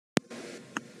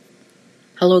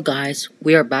Hello, guys.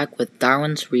 We are back with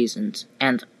Darwin's Reasons,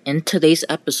 and in today's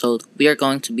episode, we are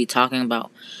going to be talking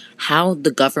about how the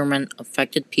government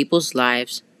affected people's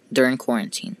lives during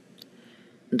quarantine.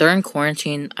 During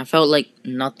quarantine, I felt like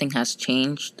nothing has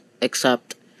changed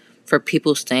except for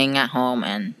people staying at home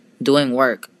and doing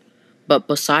work. But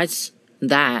besides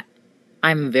that,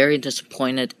 I'm very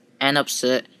disappointed and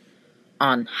upset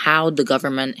on how the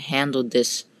government handled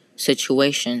this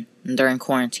situation during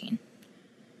quarantine.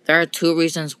 There are two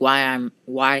reasons why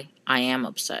I am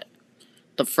upset.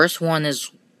 The first one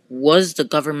is, was the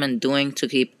government doing to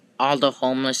keep all the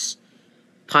homeless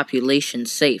population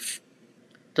safe?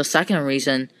 The second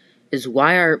reason is,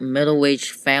 why are middle-aged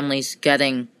families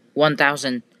getting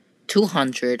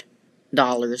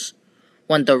 $1,200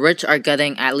 when the rich are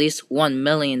getting at least $1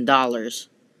 million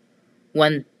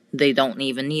when they don't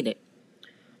even need it?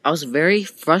 I was very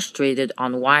frustrated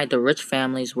on why the rich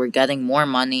families were getting more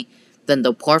money than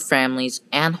the poor families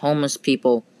and homeless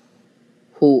people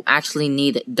who actually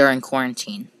need it during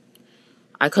quarantine.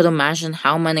 I could imagine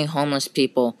how many homeless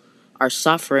people are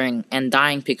suffering and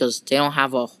dying because they don't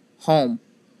have a home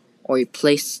or a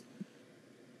place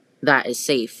that is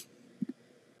safe.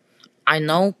 I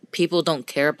know people don't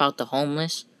care about the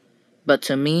homeless, but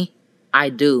to me, I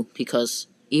do, because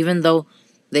even though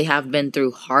they have been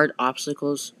through hard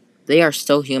obstacles, they are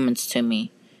still humans to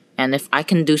me. And if I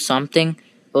can do something,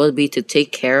 it would be to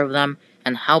take care of them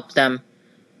and help them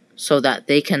so that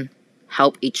they can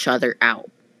help each other out.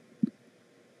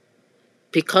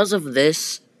 Because of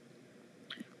this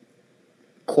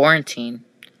quarantine,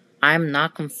 I'm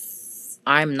not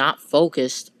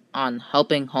focused on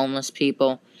helping homeless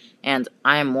people, and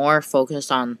I am more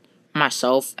focused on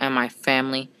myself and my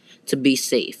family to be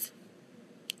safe.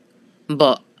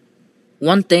 But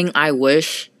one thing I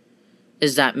wish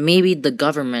is that maybe the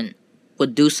government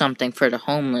would do something for the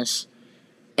homeless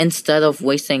instead of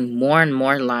wasting more and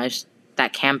more lives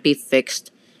that can't be fixed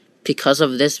because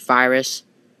of this virus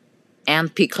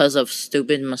and because of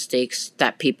stupid mistakes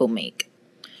that people make.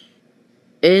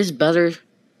 It is better,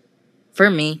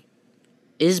 for me,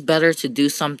 it is better to do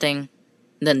something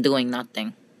than doing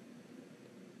nothing.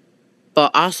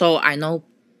 But also, I know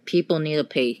people need to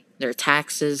pay their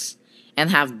taxes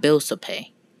and have bills to pay.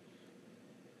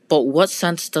 But what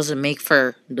sense does it make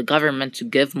for the government to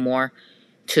give more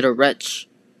to the rich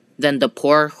than the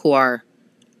poor who are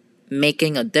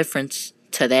making a difference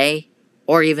today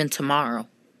or even tomorrow?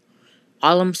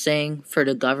 All I'm saying for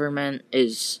the government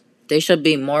is they should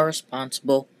be more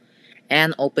responsible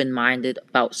and open-minded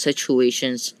about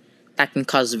situations that can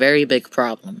cause very big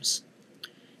problems.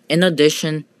 In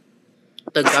addition,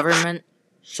 the government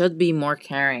should be more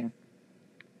caring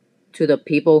to the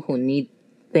people who need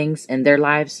things in their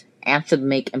lives and should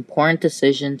make important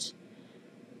decisions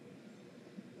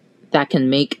that can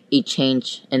make a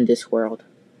change in this world.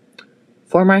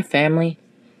 For my family,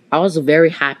 I was very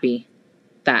happy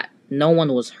that no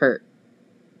one was hurt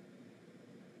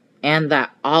and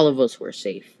that all of us were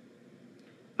safe.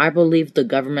 I believe the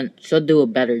government should do a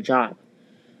better job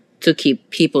to keep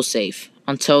people safe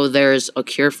until there is a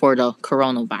cure for the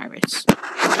coronavirus.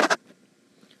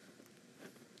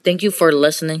 Thank you for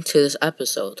listening to this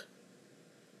episode.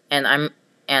 And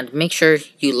make sure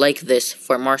you like this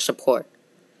for more support.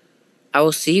 I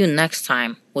will see you next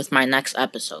time with my next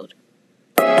episode.